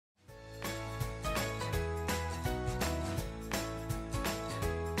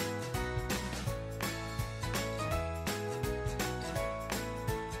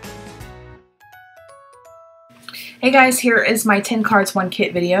Hey guys, here is my 10 cards 1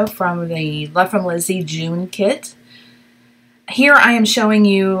 kit video from the Love from Lizi June kit. Here I am showing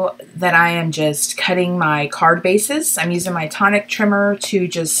you that I am just cutting my card bases. I'm using my tonic trimmer to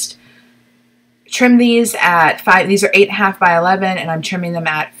just trim these at 5. These are 8.5 by 11 and I'm trimming them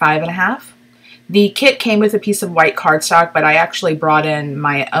at 5.5. The kit came with a piece of white cardstock, but I actually brought in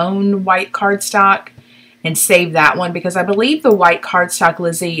my own white cardstock and saved that one because I believe the white cardstock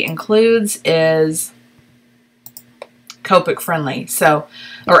Lizi includes is Copic friendly,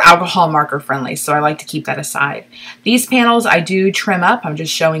 or alcohol marker friendly, so I like to keep that aside. These panels I do trim up. I'm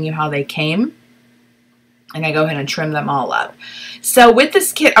just showing you how they came, and I go ahead and trim them all up. So with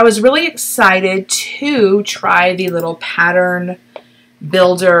this kit, I was really excited to try the little pattern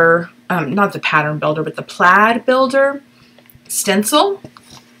builder, not the pattern builder, but the plaid builder stencil.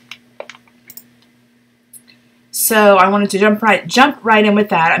 So I wanted to jump right in with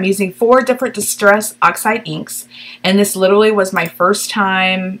that. I'm using 4 different Distress Oxide inks, and this literally was my first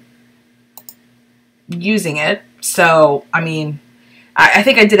time using it. So, I mean, I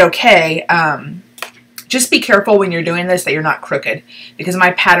think I did okay. Just be careful when you're doing this that you're not crooked, because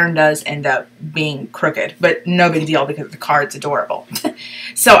my pattern does end up being crooked, but no big deal because the card's adorable.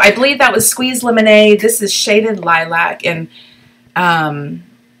 So I believe that was Squeeze Lemonade. This is Shaded Lilac, and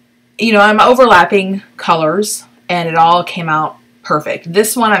you know, I'm overlapping colors and it all came out perfect.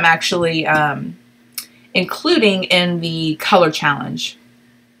 This one I'm actually including in the color challenge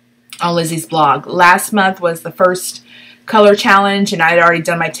on Lizi's blog. Last month was the first color challenge and I had already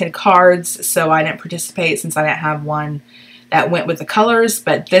done my 10 cards, so I didn't participate since I didn't have one that went with the colors.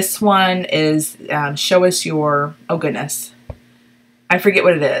 But this one is show us your, oh goodness, I forget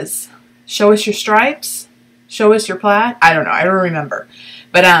what it is. Show us your stripes? Show us your plaid? I don't know. I don't remember.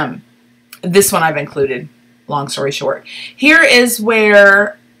 But this one I've included, long story short. Here is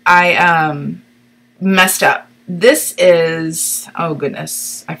where I messed up. This is, oh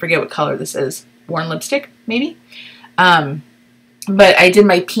goodness, I forget what color this is. Worn lipstick, maybe? But I did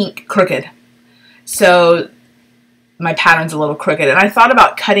my pink crooked. So my pattern's a little crooked. And I thought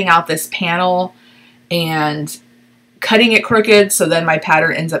about cutting out this panel and cutting it crooked so then my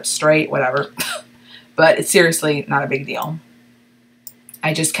pattern ends up straight, whatever. But it's seriously not a big deal.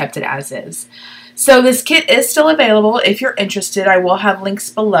 I just kept it as is. So this kit is still available. If you're interested, I will have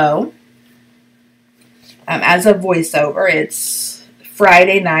links below. As a voiceover, it's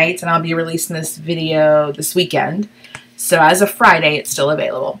Friday night, and I'll be releasing this video this weekend. So as of Friday, it's still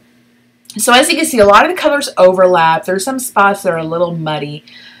available. So as you can see, a lot of the colors overlap. There's some spots that are a little muddy,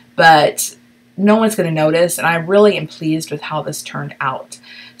 but no one's going to notice, and I really am pleased with how this turned out.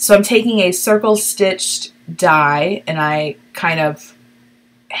 So I'm taking a circle stitched die, and I kind of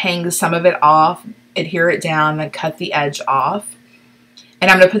hang some of it off, adhere it down, and cut the edge off.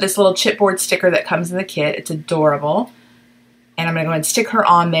 And I'm going to put this little chipboard sticker that comes in the kit. It's adorable. And I'm going to go ahead and stick her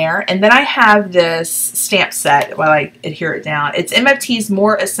on there. And then I have this stamp set while I adhere it down. It's MFT's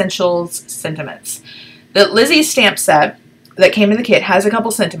More Essentials Sentiments. The Lizi stamp set that came in the kit has a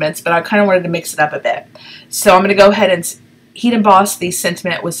couple sentiments, but I kind of wanted to mix it up a bit. So I'm going to go ahead and heat emboss the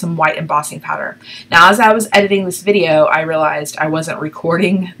sentiment with some white embossing powder. Now, as I was editing this video, I realized I wasn't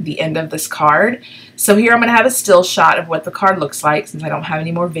recording the end of this card. So here I'm going to have a still shot of what the card looks like since I don't have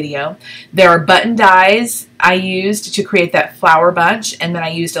any more video. There are button dies I used to create that flower bunch, and then I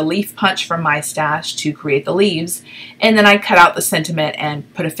used a leaf punch from my stash to create the leaves, and then I cut out the sentiment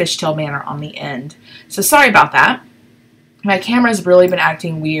and put a fishtail banner on the end. So sorry about that. My camera's really been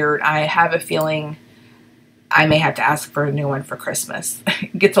acting weird. I have a feeling I may have to ask for a new one for Christmas.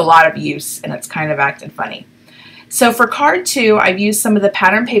 It gets a lot of use and it's kind of acting funny. So for card 2, I've used some of the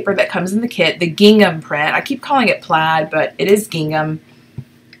pattern paper that comes in the kit, the gingham print. I keep calling it plaid, but it is gingham.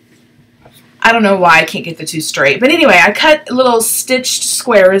 I don't know why I can't get the two straight. But anyway, I cut little stitched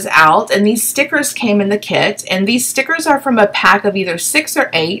squares out, and these stickers came in the kit. And these stickers are from a pack of either 6 or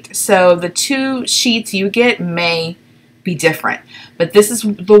 8. So the 2 sheets you get may be different. But this is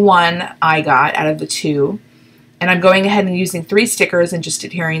the one I got out of the 2. And I'm going ahead and using 3 stickers and just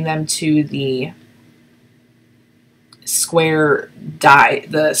adhering them to the square die,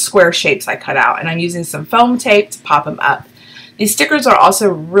 the square shapes I cut out. And I'm using some foam tape to pop them up. These stickers are also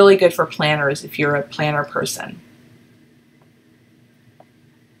really good for planners if you're a planner person.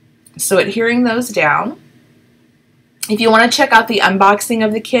 So adhering those down. If you want to check out the unboxing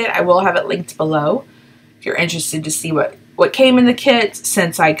of the kit, I will have it linked below if you're interested to see what came in the kit,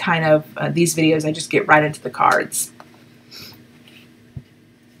 since I kind of, these videos, I just get right into the cards.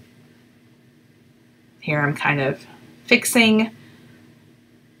 Here I'm kind of fixing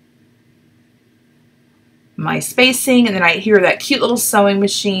my spacing, and then I hear that cute little sewing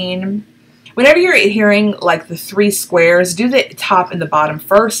machine. Whenever you're adhering like the 3 squares, do the top and the bottom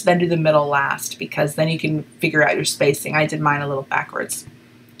first, then do the middle last, because then you can figure out your spacing. I did mine a little backwards.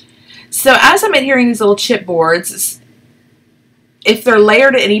 So as I'm adhering these little chipboards, if they're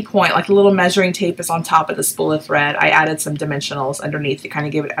layered at any point, like a little measuring tape is on top of the spool of thread, I added some dimensionals underneath to kind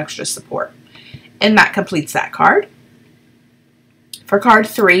of give it extra support. And that completes that card. For card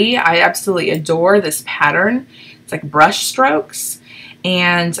 3, I absolutely adore this pattern. It's like brush strokes.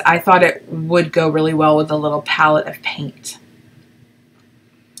 And I thought it would go really well with a little palette of paint.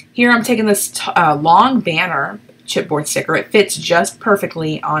 Here I'm taking this long banner chipboard sticker. It fits just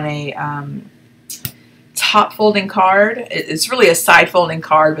perfectly on a top folding card. It's really a side folding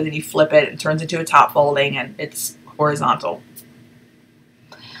card, but then you flip it, it turns into a top folding, and it's horizontal.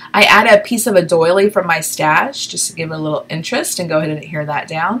 I add a piece of a doily from my stash just to give it a little interest, and go ahead and adhere that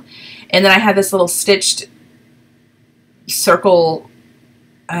down. And then I have this little stitched circle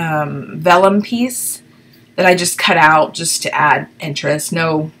vellum piece that I just cut out just to add interest.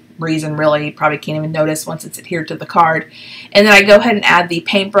 No reason really. You probably can't even notice once it's adhered to the card. And then I go ahead and add the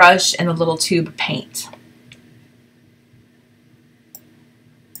paintbrush and the little tube of paint.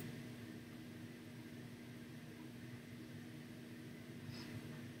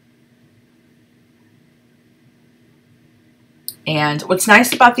 And what's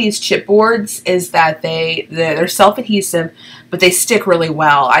nice about these chipboards is that they're self-adhesive, but they stick really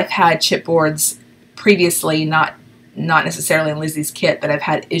well. I've had chipboards previously, not necessarily in Lizi's kit, that I've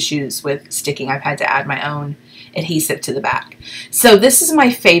had issues with sticking. I've had to add my own adhesive to the back. So this is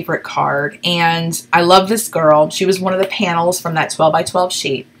my favorite card, and I love this girl. She was one of the panels from that 12 by 12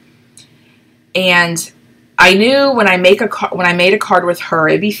 sheet. And I knew when I made a card with her,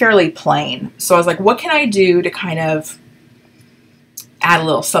 it'd be fairly plain. So I was like, what can I do to kind of add a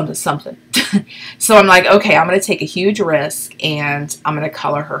little something, something. So I'm like, okay, I'm going to take a huge risk, and I'm going to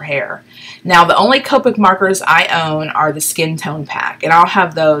color her hair. Now, the only Copic markers I own are the Skin Tone Pack, and I'll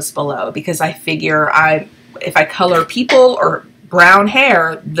have those below, because I figure if I color people or brown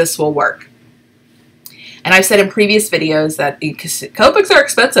hair, this will work. And I've said in previous videos that Copics are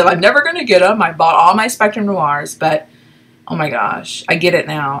expensive. I'm never going to get them. I bought all my Spectrum Noirs, but oh my gosh, I get it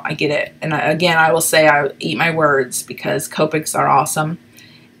now. I get it. And again, I will say I eat my words, because Copics are awesome.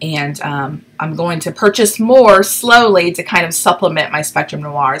 And I'm going to purchase more slowly to kind of supplement my Spectrum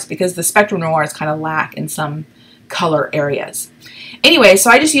Noirs, because the Spectrum Noirs kind of lack in some color areas. Anyway, so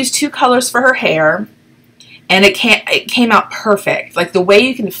I just used 2 colors for her hair, and it came out perfect. Like the way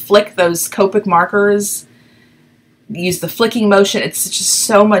you can flick those Copic markers, use the flicking motion, it's just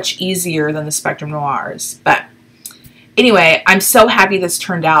so much easier than the Spectrum Noirs. But anyway, I'm so happy this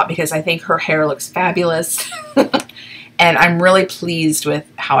turned out, because I think her hair looks fabulous. And I'm really pleased with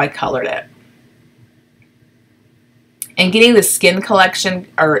how I colored it. And getting the skin collection,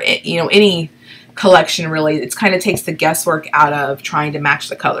 or any collection really, it kind of takes the guesswork out of trying to match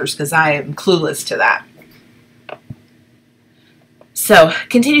the colors, because I am clueless to that. So,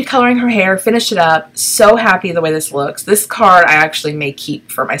 continued coloring her hair, finished it up. So happy the way this looks. This card I actually may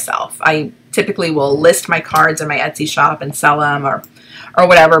keep for myself. I typically will list my cards in my Etsy shop and sell them or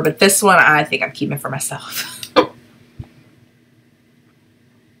whatever, but this one I think I'm keeping for myself.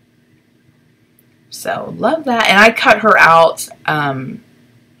 So, love that. And I cut her out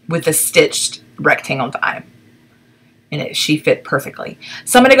with a stitched rectangle die. And she fit perfectly.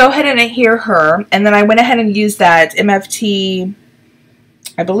 So, I'm going to go ahead and adhere her. And then I went ahead and used that MFT,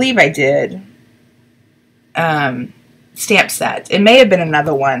 I believe I did, stamp set. It may have been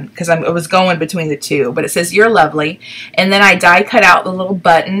another one, because I was going between the 2. But it says, "You're lovely." And then I die cut out the little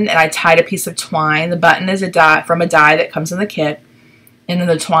button, and I tied a piece of twine. The button is from a die that comes in the kit. And then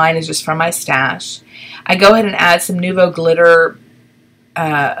the twine is just from my stash. I go ahead and add some Nuvo glitter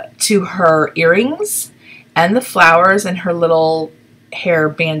to her earrings and the flowers and her little hair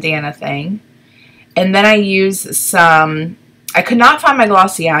bandana thing. And then I use some, I could not find my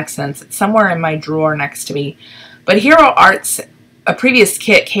glossy accents. It's somewhere in my drawer next to me. But Hero Arts, a previous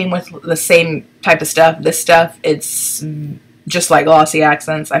kit came with the same type of stuff. This stuff, it's just like glossy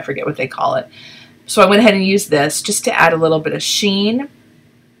accents. I forget what they call it. So I went ahead and used this just to add a little bit of sheen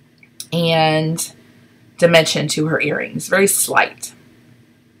and dimension to her earrings. Very slight.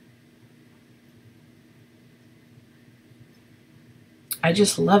 I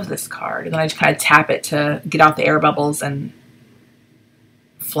just love this card. And then I just kind of tap it to get out the air bubbles and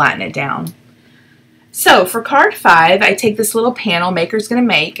flatten it down. So for card 5, I take this little panel Maker's Gonna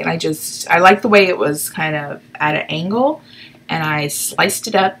Make, and I like the way it was kind of at an angle, and I sliced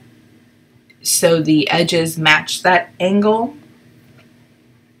it up so the edges match that angle.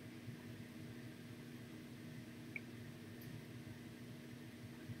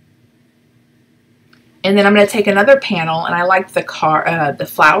 And then I'm going to take another panel, and I like the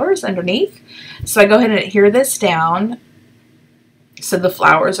flowers underneath. So I go ahead and adhere this down so the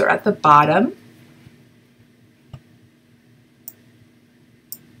flowers are at the bottom.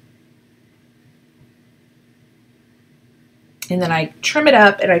 And then I trim it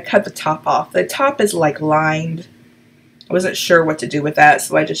up and I cut the top off. The top is like lined. I wasn't sure what to do with that,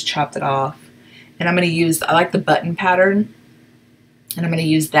 so I just chopped it off. And I'm going to use, I like the button pattern, and I'm going to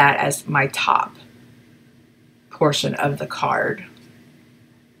use that as my top portion of the card.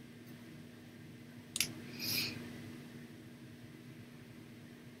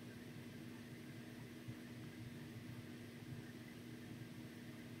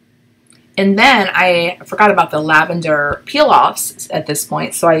 And then I forgot about the lavender peel-offs at this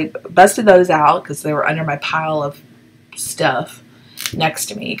point, so I busted those out because they were under my pile of stuff next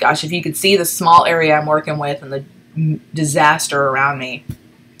to me. Gosh, if you could see the small area I'm working with and the disaster around me,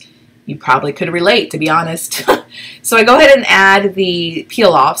 you probably could relate, to be honest. So I go ahead and add the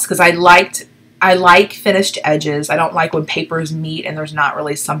peel-offs because I like finished edges. I don't like when papers meet and there's not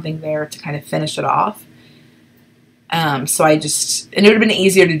really something there to kind of finish it off. So and it would have been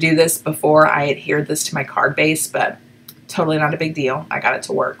easier to do this before I adhered this to my card base, but totally not a big deal. I got it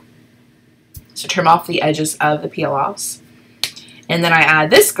to work. So trim off the edges of the peel-offs. And then I add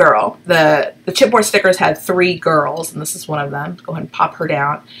this girl. The chipboard stickers had 3 girls, and this is one of them. Go ahead and pop her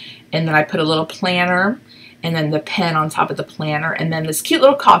down. And then I put a little planner, and then the pen on top of the planner, and then this cute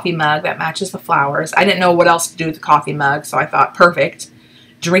little coffee mug that matches the flowers. I didn't know what else to do with the coffee mug, so I thought, perfect.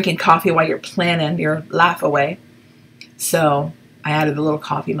 Drinking coffee while you're planning your life away. So I added the little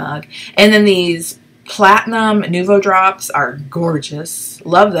coffee mug. And then these Platinum Nuvo drops are gorgeous.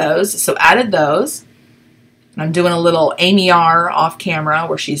 Love those. So added those. And I'm doing a little Amy R off camera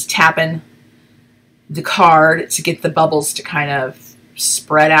where she's tapping the card to get the bubbles to kind of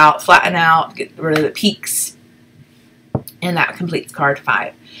spread out, flatten out, get rid of the peaks. And that completes card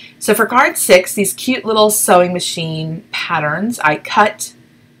 5. So for card 6, these cute little sewing machine patterns, I cut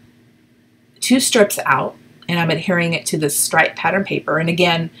 2 strips out. And I'm adhering it to this stripe pattern paper. And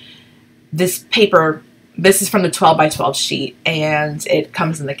again, this paper, this is from the 12 by 12 sheet, and it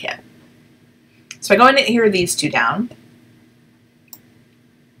comes in the kit. So I go ahead and adhere these 2 down.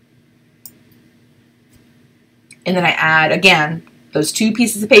 And then I add, again, those 2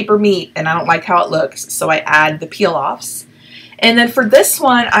 pieces of paper meet, and I don't like how it looks, so I add the peel-offs. And then for this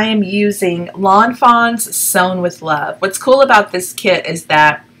one, I am using Lawn Fawns Sewn with Love. What's cool about this kit is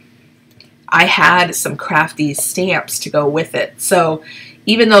that I had some crafty stamps to go with it. So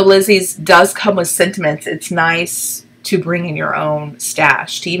even though Lizi's does come with sentiments, it's nice to bring in your own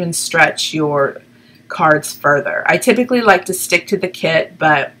stash to even stretch your cards further. I typically like to stick to the kit,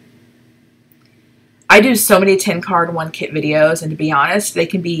 but I do so many 10 card 1 kit videos, and to be honest, they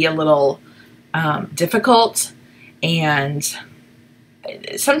can be a little difficult and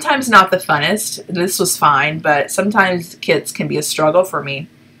sometimes not the funnest. This was fine, but sometimes kits can be a struggle for me.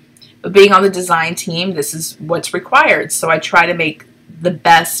 But being on the design team, this is what's required. So I try to make the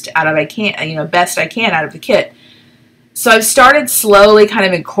best out of best I can out of the kit. So I've started slowly kind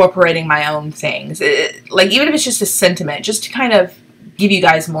of incorporating my own things. Like even if it's just a sentiment, just to kind of give you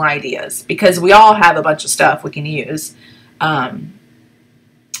guys more ideas, because we all have a bunch of stuff we can use.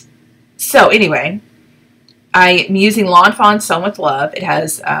 So anyway, I'm using Lawn Fawn Sewn with Love. It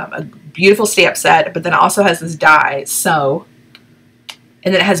has a beautiful stamp set, but then it also has this die, so.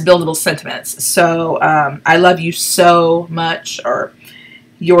 And then it has buildable sentiments. So I love you so much, or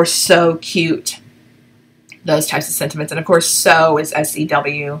you're so cute. Those types of sentiments. And of course, sew is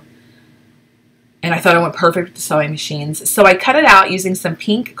SEW. And I thought it went perfect with the sewing machines. So I cut it out using some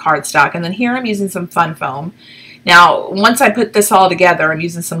pink cardstock. And then here I'm using some fun foam. Now, once I put this all together, I'm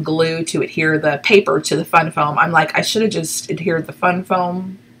using some glue to adhere the paper to the fun foam. I'm like, I should have just adhered the fun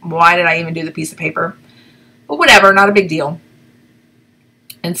foam. Why did I even do the piece of paper? But whatever, not a big deal.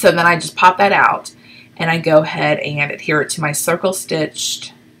 And so then I just pop that out, and I go ahead and adhere it to my circle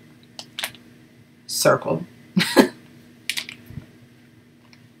stitched circle.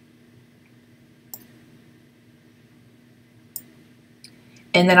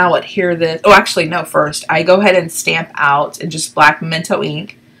 And then I'll adhere this. Oh, actually, no, first I go ahead and stamp out in just black Memento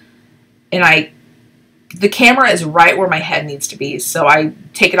ink. And the camera is right where my head needs to be. So I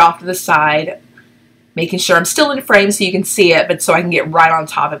take it off to the side, making sure I'm still in frame so you can see it, but so I can get right on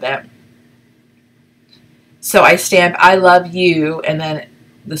top of it. So I stamp I love you, and then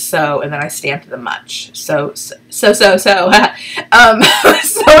the so, and then I stamped the much. So. So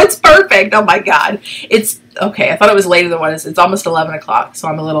it's perfect. Oh my God. It's okay. I thought it was later than what it is. It's almost 11 o'clock, so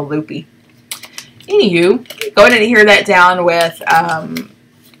I'm a little loopy. Anywho, go ahead and adhere that down with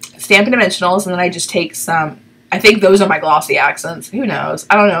Stampin' Dimensionals, and then I just take some, I think those are my glossy accents. Who knows?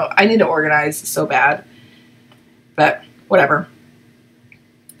 I don't know. I need to organize so bad. But whatever.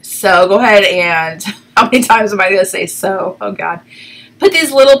 So go ahead and, how many times am I going to say so? Oh God. Put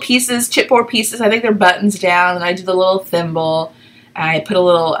these little pieces, chipboard pieces, I think they're buttons down, and I do the little thimble. I put a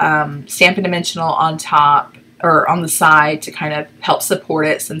little Stampin' Dimensional on top, or on the side, to kind of help support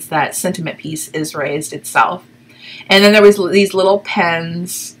it since that sentiment piece is raised itself. And then there was these little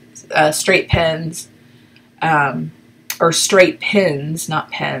pens, straight pens, or straight pins,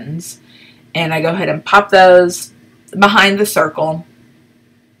 not pens. And I go ahead and pop those behind the circle.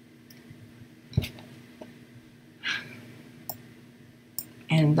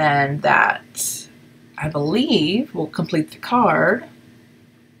 And then that, I believe, will complete the card.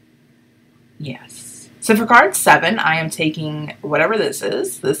 Yes. So for card 7, I am taking whatever this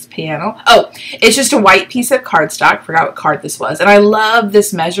is, this panel. Oh, it's just a white piece of cardstock. Forgot what card this was. And I love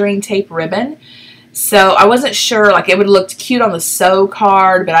this measuring tape ribbon. So I wasn't sure, like it would have looked cute on the sew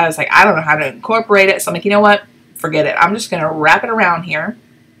card, but I was like, I don't know how to incorporate it. So I'm like, you know what? Forget it. I'm just going to wrap it around here.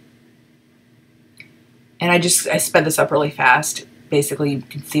 And I sped this up really fast. Basically, you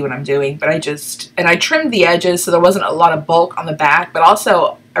can see what I'm doing, but I trimmed the edges so there wasn't a lot of bulk on the back, but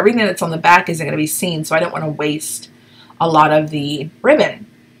also everything that's on the back isn't going to be seen, so I don't want to waste a lot of the ribbon.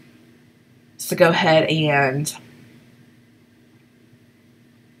 So go ahead and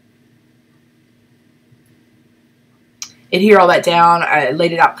adhere all that down. I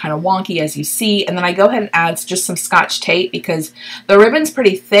laid it out kind of wonky as you see, and then I go ahead and add just some Scotch tape because the ribbon's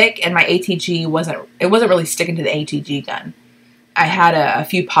pretty thick and my ATG wasn't really sticking to the ATG gun. I had a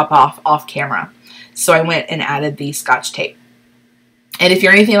few pop off camera. So I went and added the Scotch tape. And if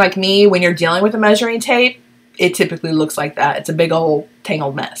you're anything like me, when you're dealing with a measuring tape, it typically looks like that. It's a big old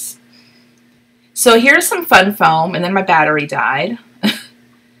tangled mess. So here's some fun foam, and then my battery died.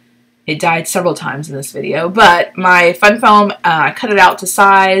 It died several times in this video, but my fun foam, I cut it out to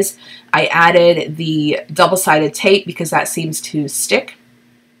size. I added the double-sided tape because that seems to stick.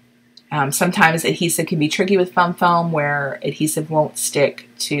 Sometimes adhesive can be tricky with fun foam where adhesive won't stick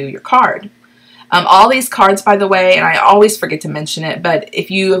to your card. All these cards, by the way, and I always forget to mention it, but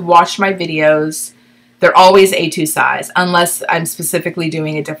if you have watched my videos, they're always A2 size, unless I'm specifically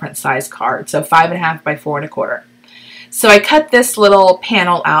doing a different size card. So 5.5 by 4 1/4. So I cut this little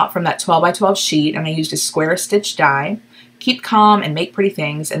panel out from that 12 by 12 sheet, and I used a square stitch die. Keep calm and make pretty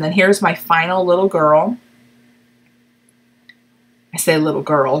things. And then here's my final little girl. I say little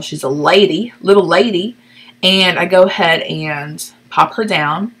girl, she's a lady, little lady, and I go ahead and pop her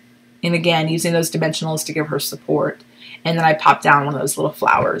down, and again, using those dimensionals to give her support, and then I pop down one of those little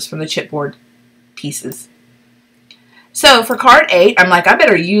flowers from the chipboard pieces. So for card 8, I'm like, I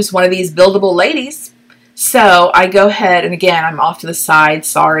better use one of these buildable ladies. So I go ahead, and again, I'm off to the side,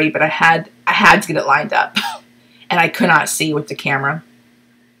 sorry, but I had to get it lined up, and I could not see with the camera.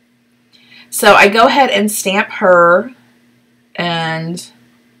 So I go ahead and stamp her, and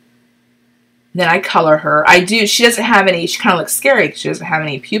then I color her. She doesn't have any, she kind of looks scary because she doesn't have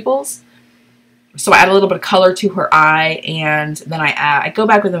any pupils. So I add a little bit of color to her eye, and then I go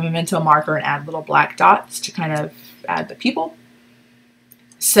back with a memento marker and add little black dots to kind of add the pupil.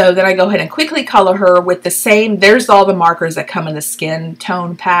 So then I go ahead and quickly color her with the same, there's all the markers that come in the skin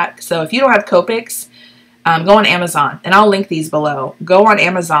tone pack. So if you don't have Copics, go on Amazon, and I'll link these below. Go on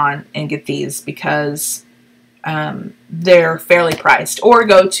Amazon and get these because they're fairly priced, or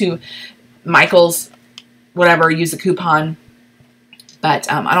go to Michael's, whatever, use a coupon,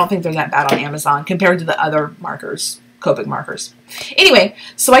 but I don't think they're that bad on Amazon compared to the other markers, Copic markers. Anyway,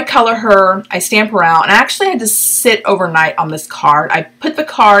 so I color her, I stamp her out, and I actually had to sit overnight on this card. I put the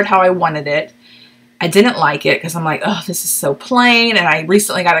card how I wanted it. I didn't like it because I'm like, oh, this is so plain, and I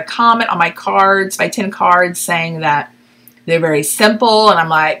recently got a comment on my cards, my 10 cards, saying that they're very simple, and I'm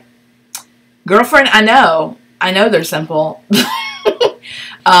like, girlfriend, I know they're simple.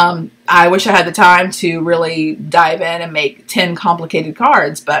 I wish I had the time to really dive in and make 10 complicated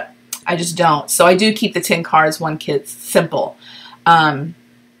cards, but I just don't. So I do keep the 10 cards, 1 kit simple. But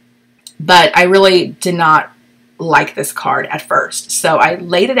I really did not like this card at first. So I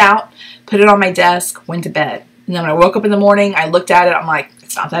laid it out, put it on my desk, went to bed. And then when I woke up in the morning, I looked at it, I'm like,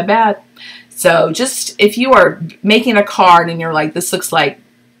 it's not that bad. So just, if you are making a card and you're like, this looks like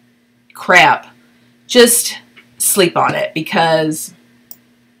crap, just sleep on it because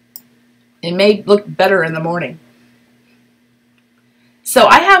it may look better in the morning. So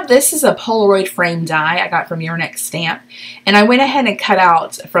I have, this is a Polaroid frame die I got from Your Next Stamp, and I went ahead and cut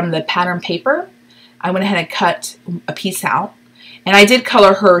out from the pattern paper. I went ahead and cut a piece out, And I did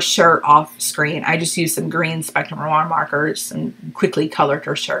color her shirt off screen. I just used some green Spectrum Noir markers and quickly colored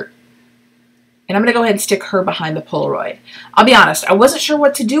her shirt. And I'm going to go ahead and stick her behind the Polaroid. I'll be honest, I wasn't sure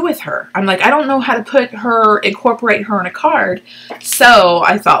what to do with her. I'm like, I don't know how to put her, incorporate her in a card. So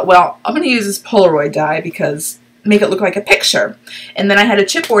I thought, well, I'm going to use this Polaroid die because make it look like a picture. And then I had a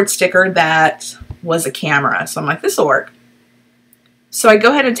chipboard sticker that was a camera. So I'm like, this will work. So I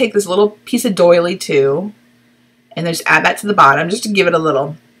go ahead and take this little piece of doily too, and then just add that to the bottom just to give it a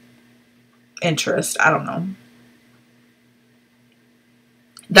little interest. I don't know.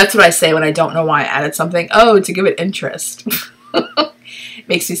 That's what I say when I don't know why I added something. Oh, to give it interest.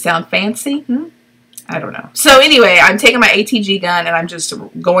 Makes me sound fancy. I don't know. So anyway, I'm taking my ATG gun and I'm just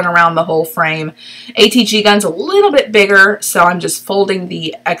going around the whole frame. ATG gun's a little bit bigger, so I'm just folding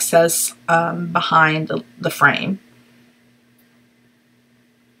the excess behind the frame.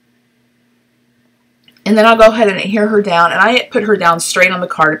 And then I'll go ahead and adhere her down. And I put her down straight on the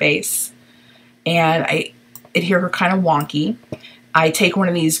card base. And I adhere her kind of wonky. I take one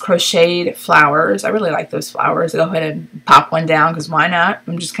of these crocheted flowers. I really like those flowers. I go ahead and pop one down because why not?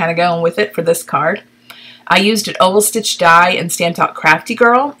 I'm just kind of going with it for this card. I used an oval stitch die and stamped out Crafty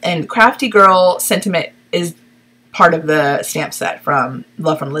Girl. And Crafty Girl sentiment is part of the stamp set from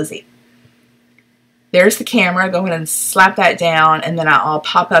Love from Lizi. There's the camera. Go ahead and slap that down. And then I'll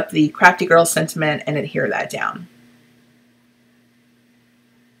pop up the Crafty Girl sentiment and adhere that down.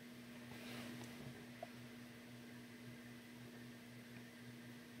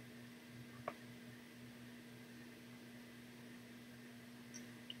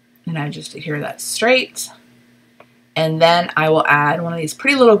 And I just adhere that straight. And then I will add one of these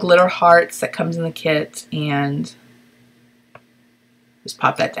pretty little glitter hearts that comes in the kit and just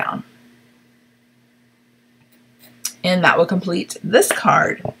pop that down. And that will complete this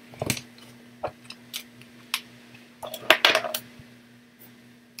card.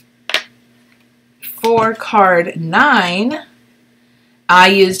 For card 9, I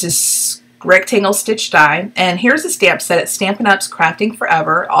used a rectangle stitch die, and here's a stamp set. It's Stampin' Up's Crafting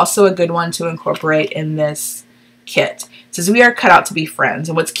Forever, also a good one to incorporate in this kit. It says we are cut out to be friends,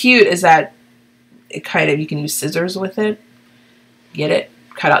 and what's cute is that it kind of, you can use scissors with it. Get it?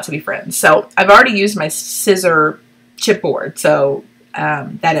 Cut out to be friends. So I've already used my scissor chipboard, so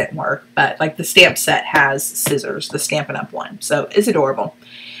that didn't work, but like the stamp set has scissors, the Stampin' Up one, so it's adorable.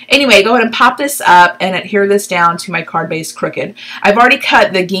 Anyway, go ahead and pop this up and adhere this down to my card base crooked. I've already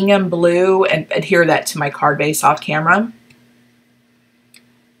cut the gingham blue and adhere that to my card base off camera.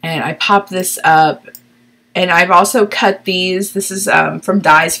 And I pop this up, and I've also cut these. This is from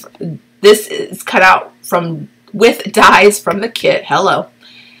dies. This is cut out from with dies from the kit. Hello.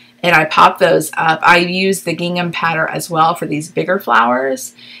 And I pop those up. I used the gingham pattern as well for these bigger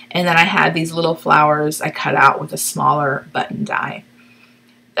flowers. And then I had these little flowers I cut out with a smaller button die.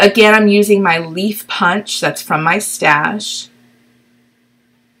 Again, I'm using my leaf punch that's from my stash.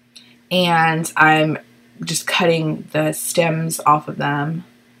 And I'm just cutting the stems off of them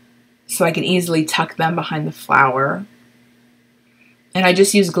so I can easily tuck them behind the flower. And I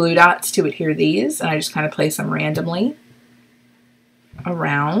just use glue dots to adhere these, and I just kind of place them randomly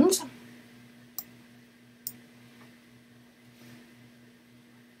around.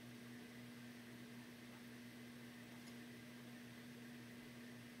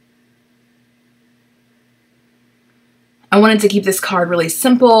 I wanted to keep this card really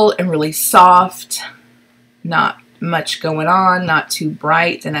simple and really soft, not much going on, not too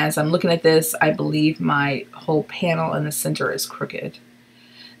bright. And as I'm looking at this, I believe my whole panel in the center is crooked.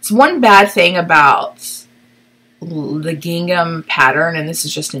 It's one bad thing about the gingham pattern, and this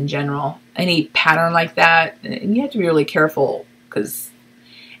is just in general, any pattern like that, and you have to be really careful, because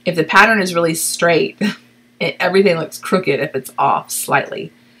if the pattern is really straight, everything looks crooked if it's off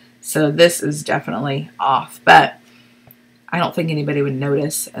slightly. So this is definitely off, but I don't think anybody would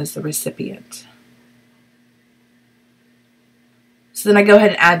notice as the recipient. So then I go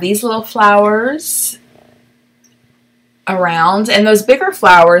ahead and add these little flowers around, and those bigger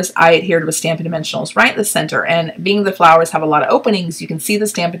flowers I adhered with Stampin' Dimensionals right in the center, and being the flowers have a lot of openings, you can see the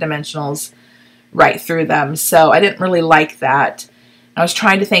Stampin' Dimensionals right through them, so I didn't really like that. I was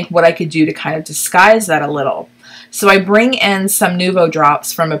trying to think what I could do to kind of disguise that a little. So I bring in some Nuvo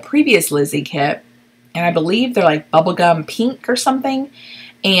drops from a previous Lizi kit, and I believe they're like bubblegum pink or something,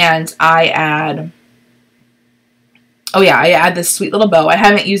 and I add, oh yeah, I add this sweet little bow. I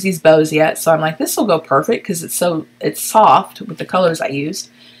haven't used these bows yet, so I'm like, this will go perfect because it's soft with the colors I used.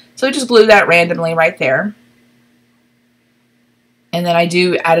 So I just glue that randomly right there. And then I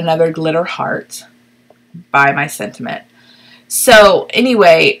do add another glitter heart by my sentiment. So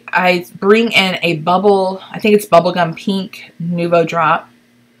anyway, I bring in a bubble, I think it's bubblegum pink Nuvo drop,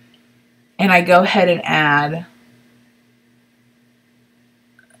 and I go ahead and add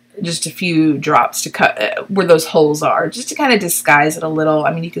just a few drops to cut where those holes are, just to kind of disguise it a little.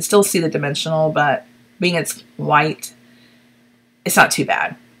 I mean, you can still see the dimensional, but being it's white, it's not too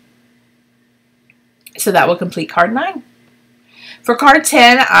bad. So that will complete card 9. For card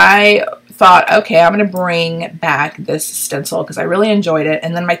 10, I thought, okay, I'm going to bring back this stencil because I really enjoyed it.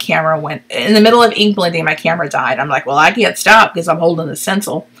 And then my camera went, in the middle of ink blending, my camera died. I'm like, well, I can't stop because I'm holding the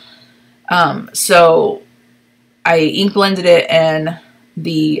stencil. So I ink blended it in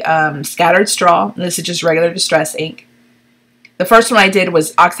the scattered straw. This is just regular distress ink. The first one I did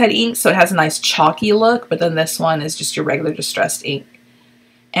was oxide ink, so it has a nice chalky look, but then this one is just your regular distressed ink.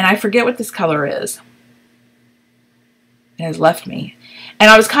 And I forget what this color is. It has left me. And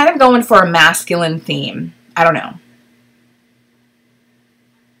I was kind of going for a masculine theme. I don't know.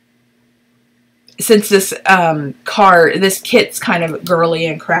 Since this this kit's kind of girly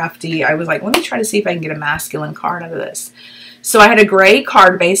and crafty, I was like, let me try to see if I can get a masculine card out of this. So I had a gray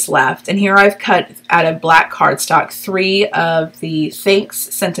card base left, and here I've cut out of black cardstock 3 of the Thanks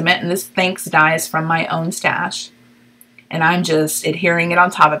sentiment, and this Thanks die is from my own stash. And I'm just adhering it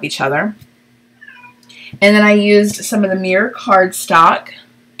on top of each other. And then I used some of the mirror cardstock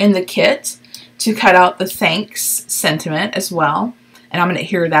in the kit to cut out the Thanks sentiment as well. And I'm going to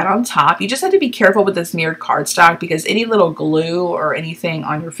adhere that on top. You just have to be careful with this mirrored cardstock because any little glue or anything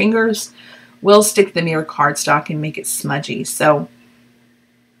on your fingers will stick to the mirror cardstock and make it smudgy. So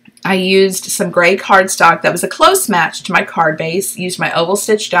I used some gray cardstock that was a close match to my card base. Used my oval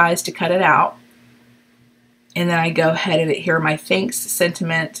stitch dies to cut it out. And then I go ahead and adhere my Thanks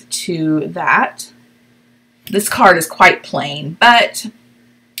sentiment to that. This card is quite plain, but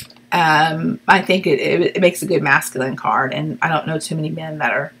I think it makes a good masculine card, and I don't know too many men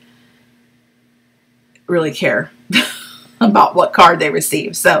that are really care about what card they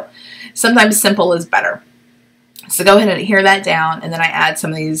receive. So sometimes simple is better. So go ahead and adhere that down, and then I add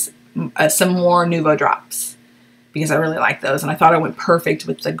some of these, some more Nuvo drops because I really like those, and I thought it went perfect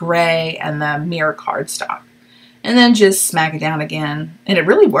with the gray and the mirror cardstock. And then just smack it down again. And it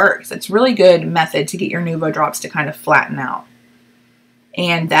really works. It's a really good method to get your Nuvo drops to kind of flatten out.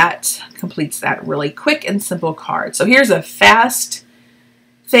 And that completes that really quick and simple card. So here's a fast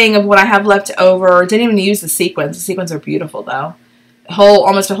thing of what I have left over. Didn't even use the sequins. The sequins are beautiful though.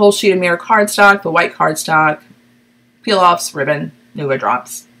 Almost a whole sheet of mirror cardstock, the white cardstock, peel-offs, ribbon, Nuvo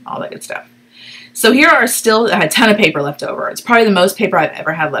drops, all that good stuff. So here are still a ton of paper left over. It's probably the most paper I've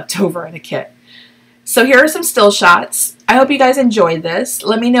ever had left over in a kit. So here are some still shots. I hope you guys enjoyed this.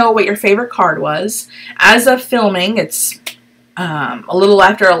 Let me know what your favorite card was. As of filming, it's a little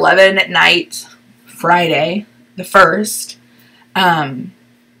after 11 at night, Friday, the 1st. The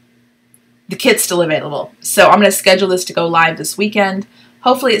kit's still available. So I'm going to schedule this to go live this weekend.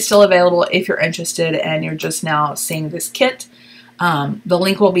 Hopefully it's still available if you're interested and you're just now seeing this kit. The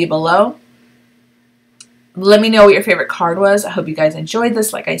link will be below. Let me know what your favorite card was. I hope you guys enjoyed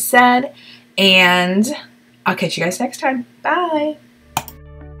this, like I said. And I'll catch you guys next time. Bye.